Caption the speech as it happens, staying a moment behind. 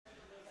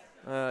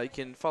You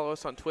can follow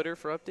us on Twitter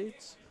for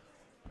updates.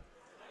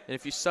 And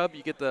if you sub,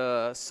 you get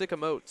the sick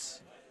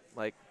emotes,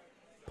 like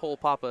Pole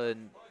Papa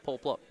and Pole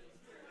Plup.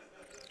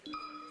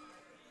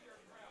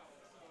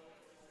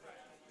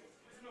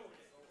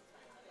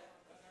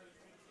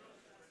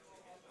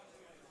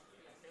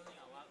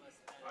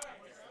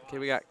 Okay,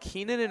 we got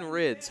Keenan and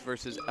Ridz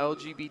versus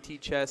LGBT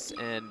Chess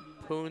and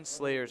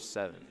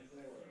Poonslayer7.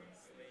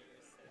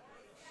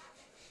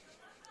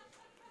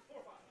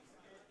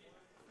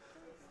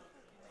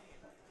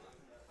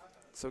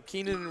 So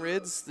Keenan and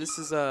Ridz, this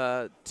is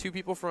two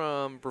people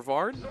from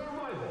Brevard.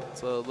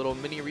 It's a little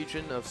mini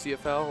region of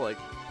CFL, like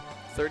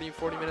 30,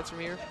 40 minutes from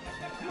here.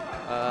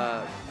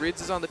 Ridz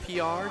is on the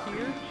PR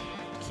here.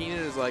 Keenan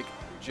is like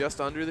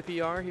just under the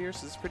PR here,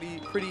 so it's a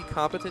pretty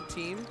competent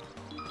team.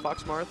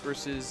 Fox Marth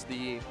versus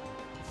the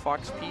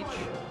Fox Peach.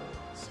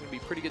 It's going to be a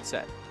pretty good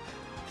set.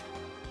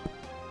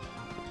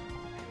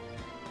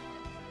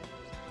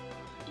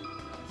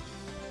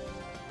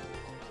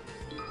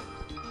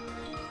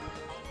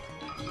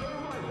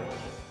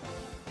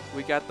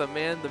 We got the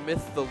man, the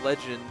myth, the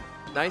legend,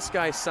 Nice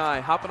Guy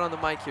Sai, hopping on the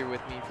mic here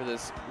with me for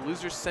this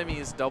loser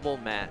semis double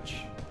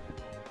match.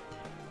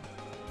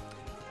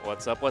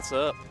 What's up? What's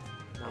up?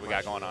 What we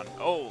got going on?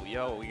 Oh,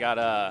 yo, we got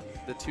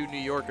the two New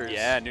Yorkers.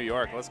 Yeah, New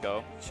York. Let's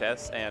go.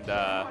 Chess and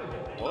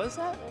what was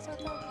that? What's that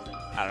called?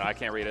 I don't know. I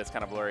can't read it. It's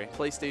kind of blurry.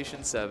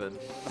 PlayStation 7.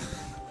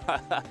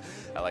 I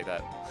like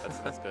that.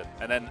 That's good.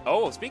 And then,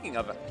 oh, speaking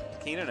of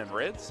Keenan and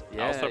Ridz,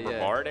 also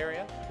Brevard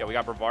area. Yeah, we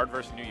got Brevard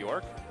versus New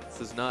York.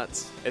 This is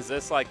nuts. Is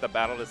this like the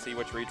battle to see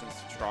which region's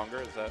stronger?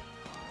 Is that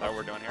what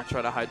we're doing here? I'll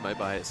try to hide my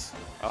bias.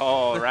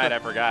 Oh, right. I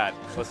forgot.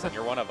 Listen,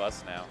 you're one of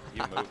us now.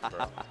 You moved,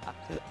 bro.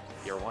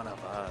 You're one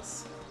of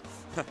us.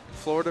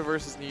 Florida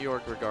versus New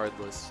York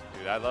regardless.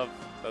 Dude, I love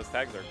those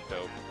tags are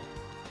dope.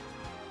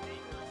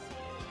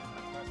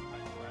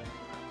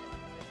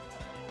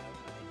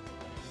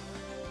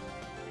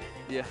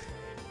 Yeah.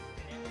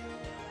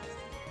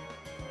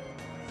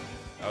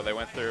 Oh, they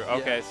went through.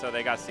 Okay, yeah. So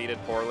they got seeded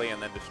poorly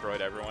and then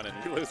destroyed everyone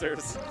and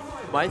losers.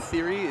 My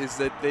theory is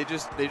that they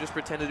just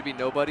pretended to be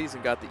nobodies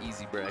and got the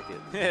easy bracket.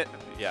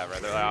 Yeah,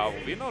 right. They're like, oh,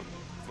 we don't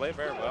play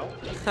very well.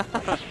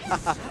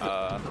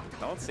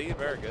 Don't see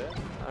very good.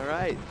 All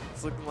right,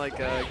 it's looking like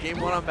game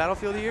one on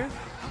Battlefield here.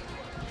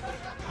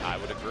 I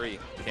would agree.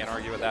 Can't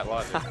argue with that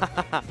logic.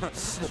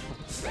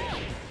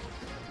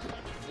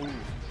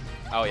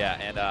 Oh yeah,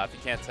 and if you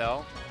can't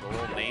tell, the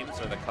little names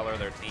are the color of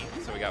their team.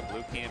 So we got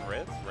blue Keenan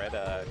Ridz, red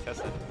Chess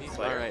and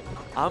Poonslayer. All right,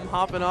 I'm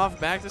hopping off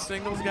back to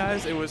singles,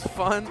 guys. It was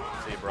fun.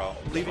 See, bro.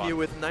 Leaving you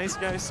with Nice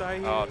Guy Sai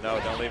here. Oh no,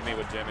 don't leave me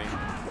with Jimmy.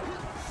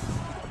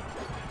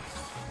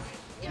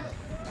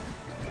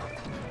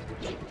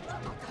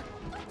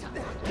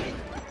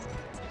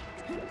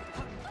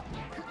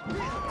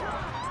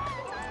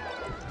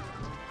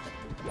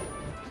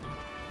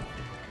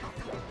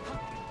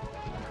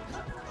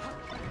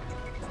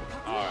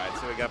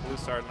 We got blue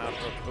starting out.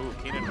 Ooh,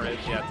 Keenan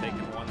Ridz, yeah, taking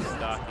one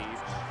stock each.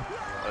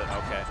 But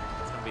okay,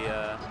 it's gonna be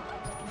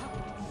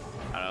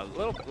I don't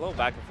know, a little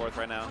back and forth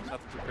right now. Nothing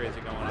too crazy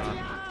going on.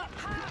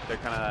 They're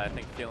kind of, I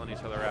think, feeling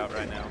each other out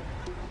right now.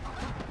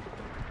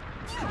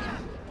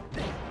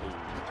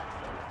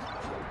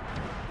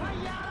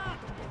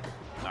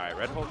 All right,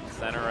 red holding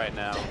center right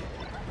now.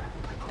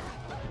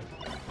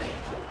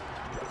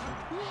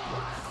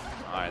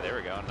 All right, there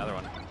we go, another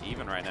one.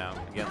 Even right now.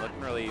 Again, looking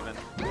really even.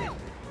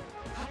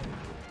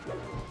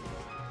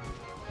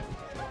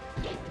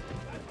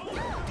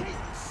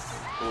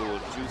 Ooh,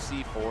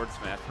 juicy forward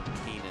smash from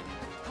Keenan.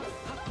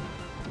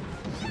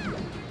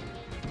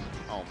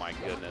 Oh my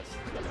goodness.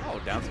 Oh,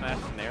 down smash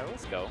from there.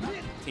 Let's go.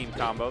 Team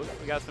combos.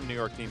 We got some New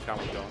York team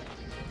combos going.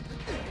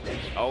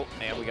 Oh,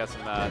 and we got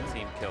some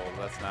team kills.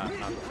 That's not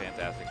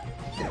fantastic.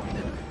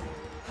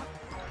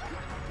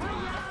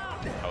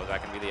 Oh, is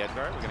that going to be the edge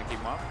guard? We're going to keep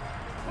him off?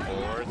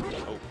 Or,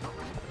 oh.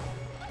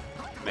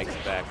 Makes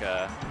it back.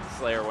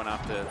 Slayer went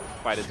off to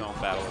fight his own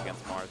battle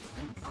against Mars.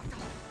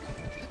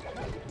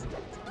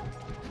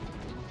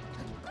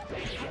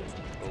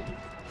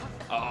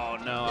 Oh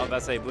no, I was about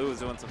to say blue was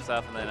doing some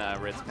stuff, and then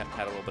Ridz kind of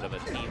had a little bit of a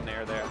team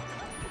there.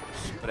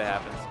 But it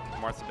happens.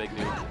 Marth's a big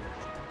dude.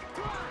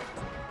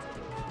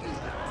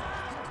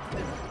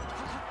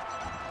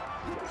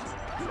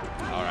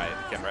 All right,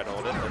 can red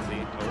hold it? Let's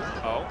see.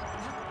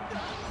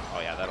 Oh,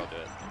 yeah, that'll do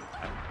it.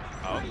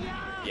 Oh,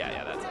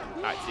 yeah, that's it.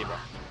 All right, see, bro.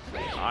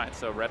 All right,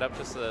 so red up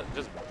just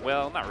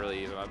well, not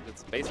really even.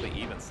 It's basically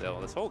even still.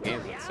 This whole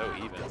game's been so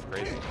even. It's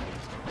crazy.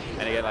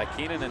 And again, like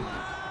Keenan and,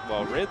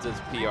 well, Ridz is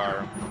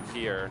PR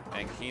here,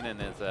 and Keenan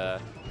is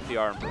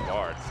PR in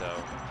Brevard. So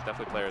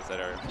definitely players that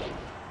are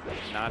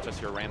not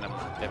just your random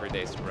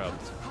everyday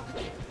scrubs.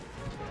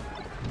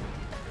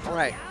 All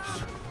right.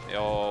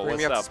 Yo,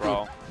 what's up, bro?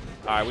 All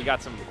right, we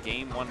got some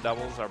game one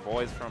doubles. Our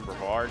boys from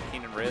Brevard,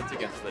 Keenan Ridz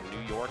against the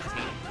New York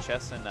team,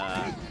 Chess and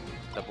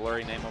the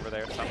blurry name over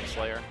there,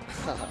 Slayer.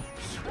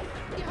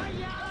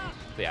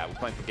 Yeah, we're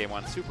playing for game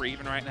one. Super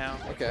even right now.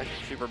 Okay.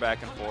 Super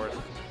back and forth.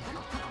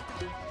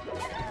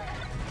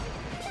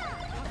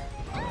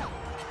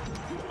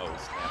 Oh,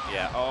 snap.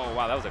 Yeah. Oh,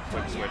 wow, that was a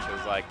quick switch. It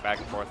was like back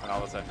and forth, and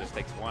all of a sudden just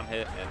takes one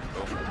hit and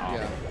boom. Off.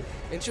 Yeah.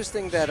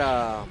 Interesting that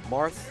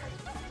Marth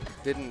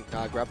didn't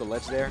grab the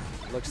ledge there.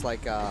 Looks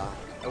like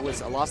it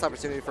was a lost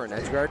opportunity for an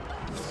edge guard.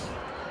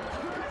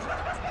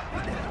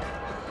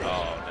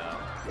 Oh,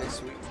 no. Okay,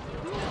 sweet.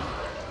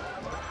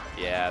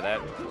 Yeah, that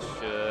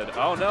should.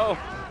 Oh, no.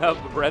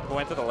 Red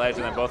went to the ledge,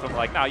 and then both of them were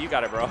like, no, you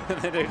got it, bro.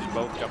 And then they just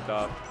both jumped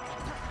off.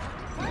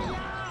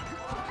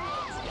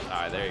 All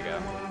right, there you go.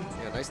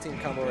 Yeah, nice team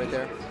combo right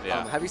there.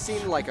 Yeah. Have you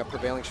seen like a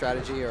prevailing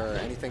strategy or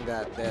anything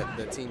that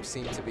the teams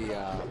seem to be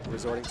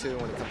resorting to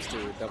when it comes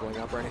to doubling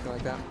up or anything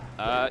like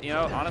that? You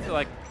know, honestly,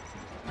 like,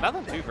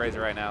 nothing too crazy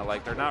right now.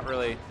 Like, they're not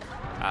really,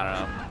 I don't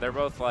know. They're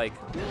both like,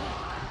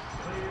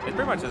 it's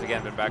pretty much just,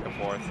 again, been back and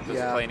forth.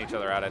 Just playing each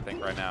other out, I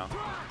think, right now.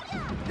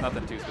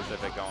 Nothing too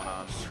specific going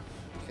on.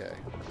 Okay.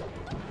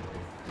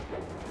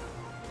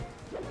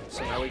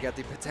 So now we got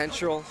the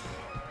potential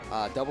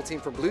double team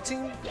from blue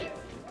team.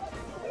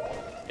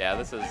 Yeah,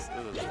 this is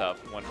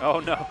tough. Oh,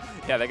 no.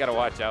 Yeah, they got to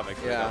watch out. Make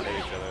sure they don't hit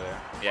each other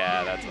there.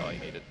 Yeah, that's all you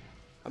needed.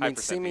 I mean,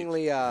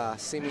 seemingly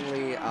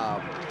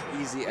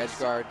easy edge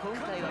guard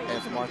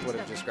if Marth would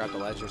have just grabbed the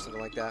ledge or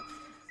something like that.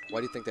 Why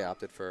do you think they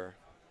opted for?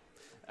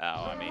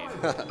 Oh, I mean,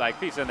 like,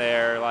 Peach in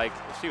there, like,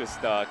 she was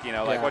stuck, you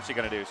know, like, what's she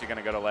going to do? She's going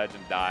to go to ledge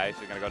and die.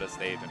 She's going to go to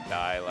stage and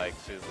die. Like,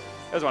 it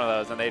was one of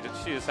those, and he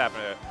just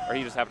happened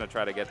to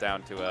try to get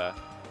down to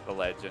the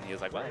ledge, and he was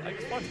like, well, I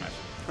just forward smash.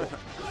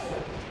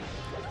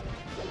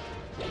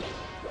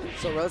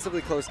 So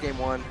relatively close game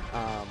one.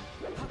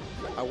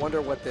 I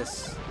wonder what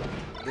this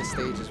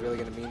stage is really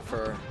going to mean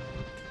for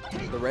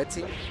the red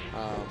team.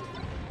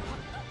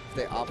 If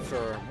they opt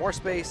for more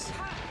space,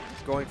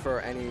 going for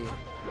any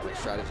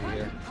strategy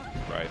here.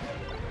 Right.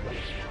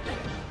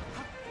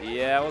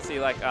 Yeah, we'll see.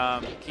 Like,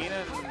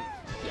 Keenan,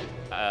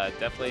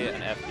 definitely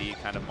an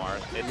FD kind of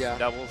Marth. It's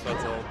double, so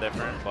it's a little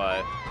different,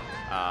 but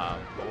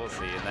we'll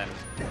see. And then,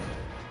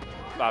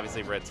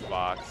 obviously, Ridz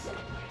Fox.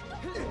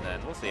 And then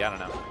we'll see. I don't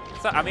know.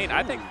 So, I mean,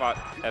 I think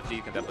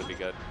FD can definitely be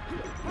good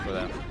for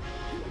them.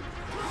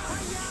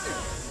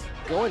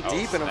 Going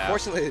deep, and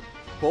unfortunately,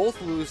 both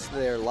lose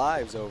their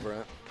lives over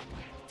it.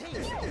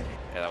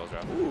 Yeah, that was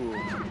rough. Ooh.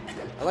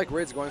 I like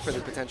Ridz going for the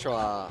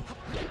potential.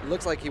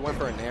 Looks like he went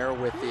for an air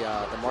with the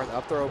Marth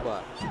up throw,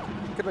 but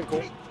could have been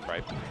cool.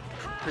 Right.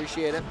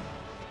 Appreciate it.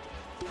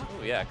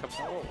 Ooh, yeah, a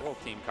couple little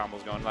team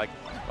combos going. Like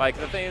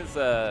the thing is,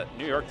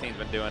 New York team's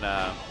been doing.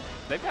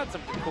 They've got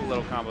some cool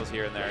little combos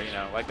here and there. You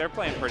know, like they're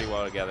playing pretty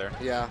well together.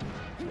 Yeah.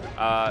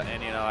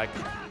 And you know, like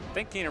I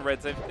think Keenan and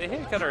Ridz, they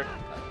hit each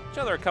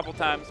other a couple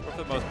times, but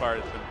for the most part,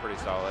 it's been pretty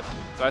solid.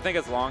 So I think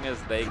as long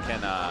as they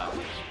can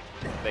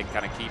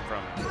kind of keep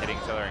from hitting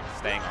each other and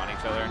staying on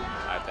each other,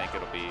 I think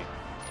it'll be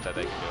that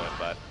they can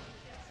do it.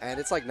 And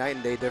it's like night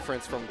and day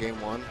difference from game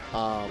one.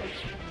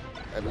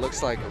 It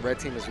looks like the red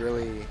team is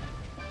really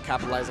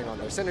capitalizing on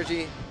their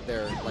synergy,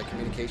 their like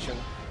communication.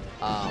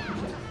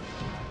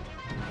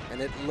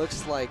 And it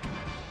looks like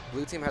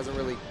blue team hasn't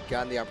really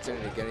gotten the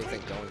opportunity to get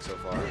anything going so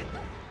far.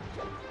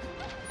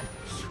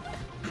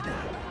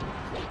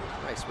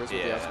 Nice, Ridz with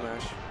the up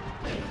smash.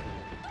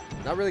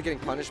 Not really getting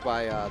punished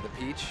by the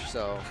Peach,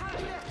 so.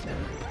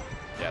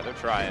 Yeah, they're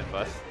trying,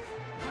 but.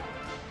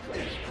 All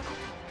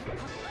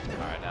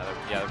right, now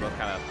they're both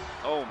kind of.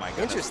 Oh my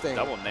goodness. Interesting.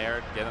 Double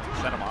nair,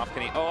 send him off.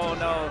 Can he? Oh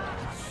no.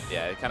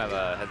 Yeah, it kind of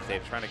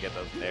hesitated, trying to get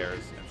those nairs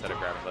instead of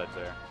grabbing ledge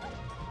there.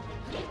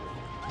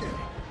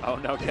 Oh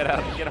no, get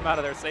him out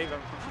of there, save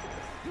him.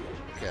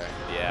 Okay.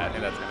 Yeah, I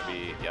think that's gonna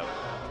be. Yep.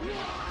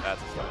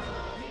 That's a start.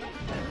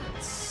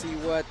 Let's see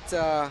what.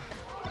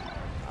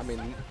 I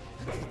mean,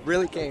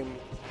 really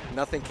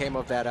nothing came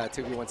of that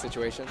 2v1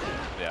 situation.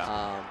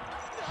 Yeah.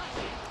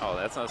 Oh,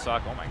 that's no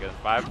stock. Oh my goodness,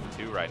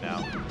 5-2 right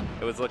now.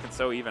 It was looking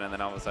so even, and then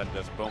all of a sudden,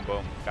 just boom,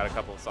 boom, got a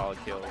couple of solid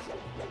kills.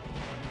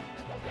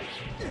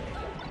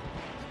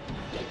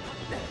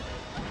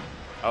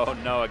 Oh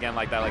no, again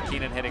like that, like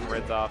Keenan hitting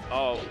Ridz off.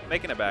 Oh,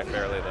 making it back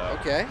barely though.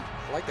 Okay,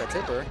 I like that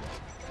tipper.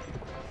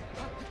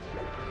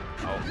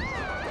 Oh.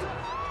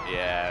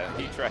 Yeah,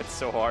 he tried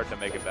so hard to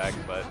make it back,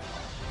 but.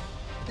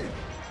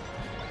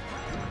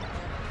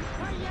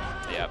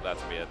 Yeah,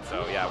 that's it.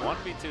 So yeah,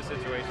 1v2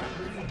 situation.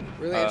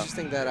 Really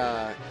interesting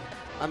that,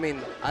 I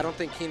mean, I don't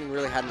think Keenan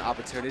really had an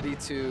opportunity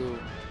to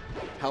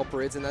help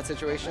Ridz in that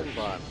situation,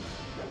 but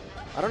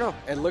I don't know.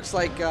 It looks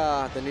like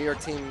the New York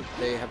team,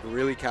 they have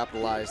really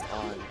capitalized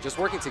on just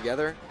working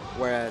together,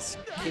 whereas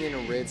Keenan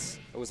and Ridz,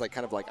 it was like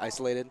kind of like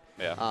isolated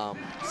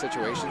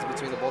situations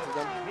between the both of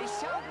them.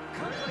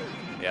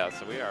 Yeah,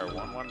 so we are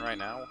 1-1 right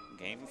now,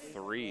 game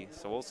 3.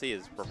 So we'll see,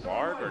 is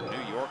Brevard or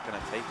New York going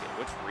to take it?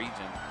 Which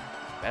region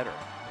better?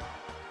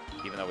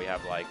 Even though we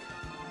have like,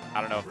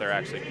 I don't know if they're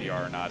actually PR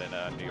or not in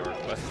New York,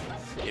 but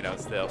you know,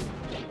 still,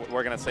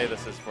 we're going to say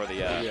this is for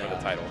the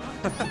title.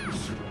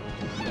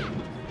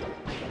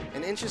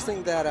 And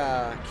interesting that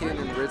Keenan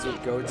and Ridz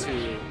would go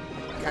to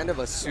kind of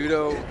a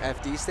pseudo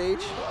FD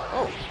stage.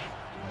 Oh,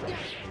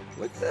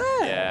 look at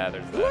that! Yeah,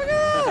 there's that. Look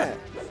at that!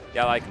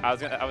 Yeah, like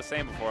I was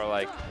saying before,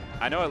 like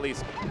I know at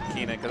least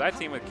Keenan, because I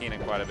team with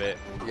Keenan quite a bit.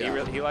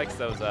 Yeah. He likes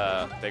those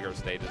bigger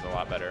stages a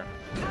lot better,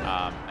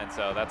 and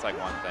so that's like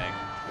one thing.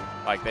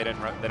 Like they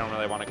don't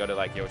really want to go to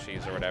like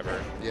Yoshi's or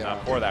whatever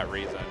for that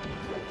reason.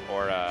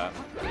 Or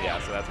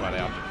yeah, so that's why they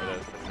opted for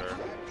this for sure.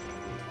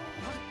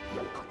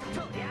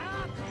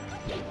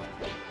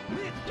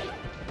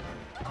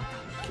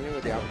 Keenan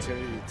with the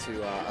opportunity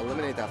to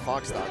eliminate that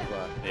Fox stock,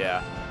 but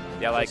yeah,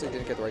 like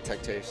didn't get the right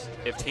tech chase.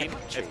 If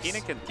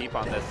Keenan can keep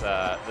on this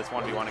this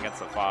 1v1 against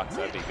the Fox,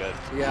 that'd be good.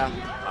 Yeah.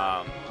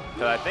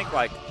 Because I think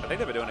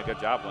they've been doing a good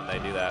job when they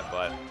do that,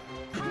 but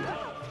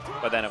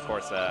then of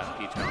course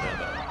Peach comes in.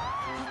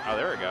 Oh,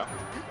 there we go.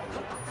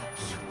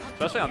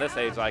 Especially on this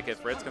age, like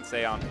if Ridz can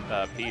stay on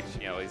Peach,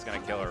 you know, he's gonna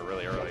kill her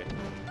really early.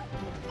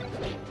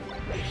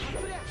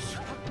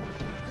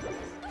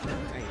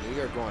 Dang, New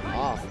York going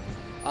off.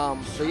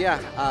 But yeah,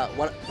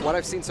 what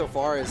I've seen so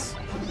far is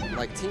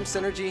like team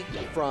synergy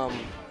from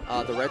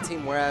the red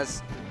team,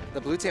 whereas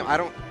the blue team,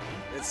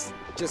 it's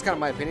just kind of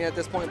my opinion at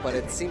this point, but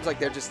it seems like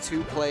they're just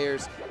two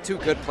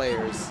good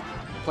players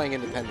playing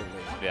independently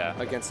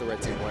against the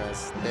red team,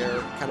 whereas they're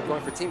kind of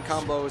going for team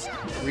combos,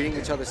 reading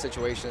each other's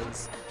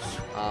situations.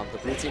 The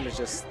blue team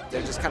is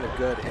they're just kind of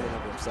good in and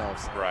of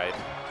themselves. Right.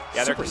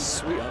 Yeah, super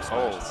sweet up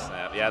oh smash.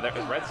 snap! Yeah,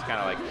 Red's kind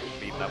of like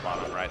beating up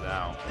on them right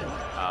now.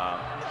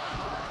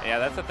 Yeah,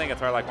 that's the thing. It's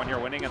hard. Like when you're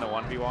winning in the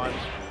 1v1,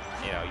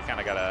 you know, you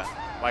kind of gotta.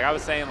 Like I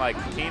was saying, like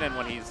Keenan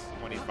when he's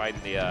fighting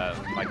the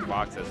like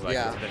Foxes, like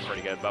it's been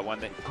pretty good. But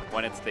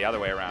when it's the other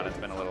way around, it's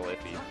been a little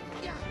iffy.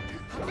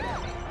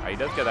 Oh, he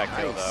does get that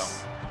kill though.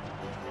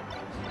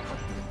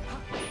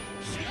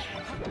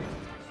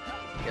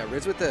 Yeah,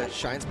 Ridz with the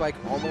Shine Spike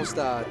almost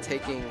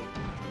taking.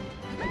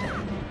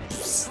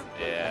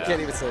 Yeah. I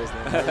can't even say his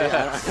name.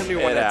 I don't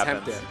even want to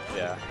attempt it.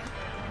 Yeah.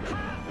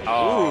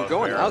 Oh, ooh,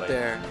 going barely. out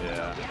there.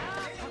 Yeah.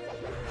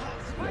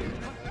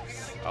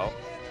 Oh. All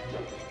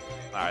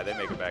right, they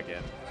make it back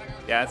in.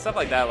 Yeah, and stuff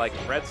like that. Like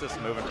Red's just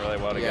moving really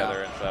well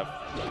together and stuff.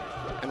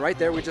 And right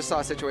there, we just saw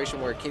a situation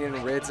where Keenan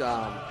and Ridz,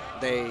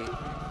 they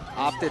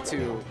opted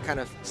to kind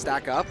of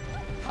stack up.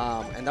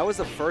 And that was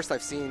the first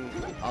I've seen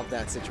of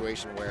that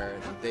situation where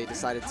they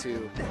decided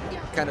to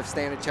kind of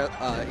stand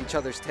each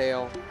other's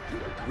tail,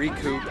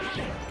 recoup,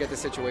 get the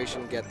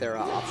situation, get their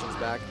options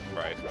back.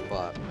 Right.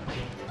 But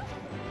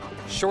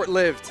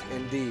short-lived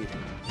indeed.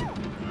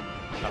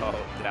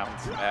 Oh, down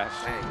smash.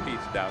 Dang.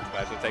 Peach down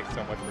smash. It takes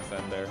so much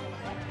percent there.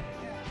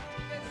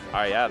 All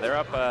right, yeah, they're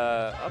up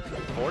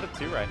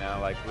 4-2 right now.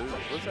 Like Blue's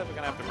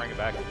gonna have to bring it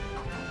back.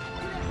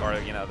 Or,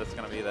 you know, this is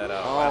going to be that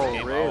last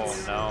game.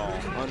 Ridz. Oh,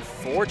 no.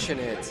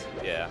 Unfortunate.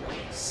 Yeah.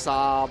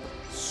 Sob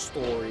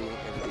story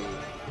indeed.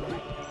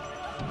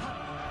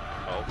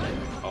 Oh.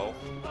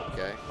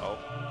 Okay. Oh.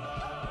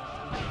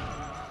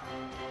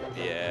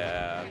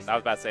 Yeah. I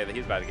was about to say that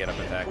he's about to get up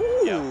attack.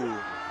 Ooh.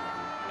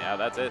 Yeah,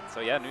 that's it.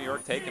 So, yeah, New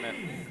York taking it.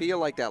 I feel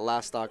like that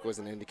last stock was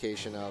an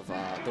indication of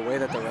the way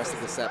that the rest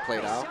of the set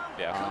played out.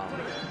 Yeah.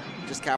 Just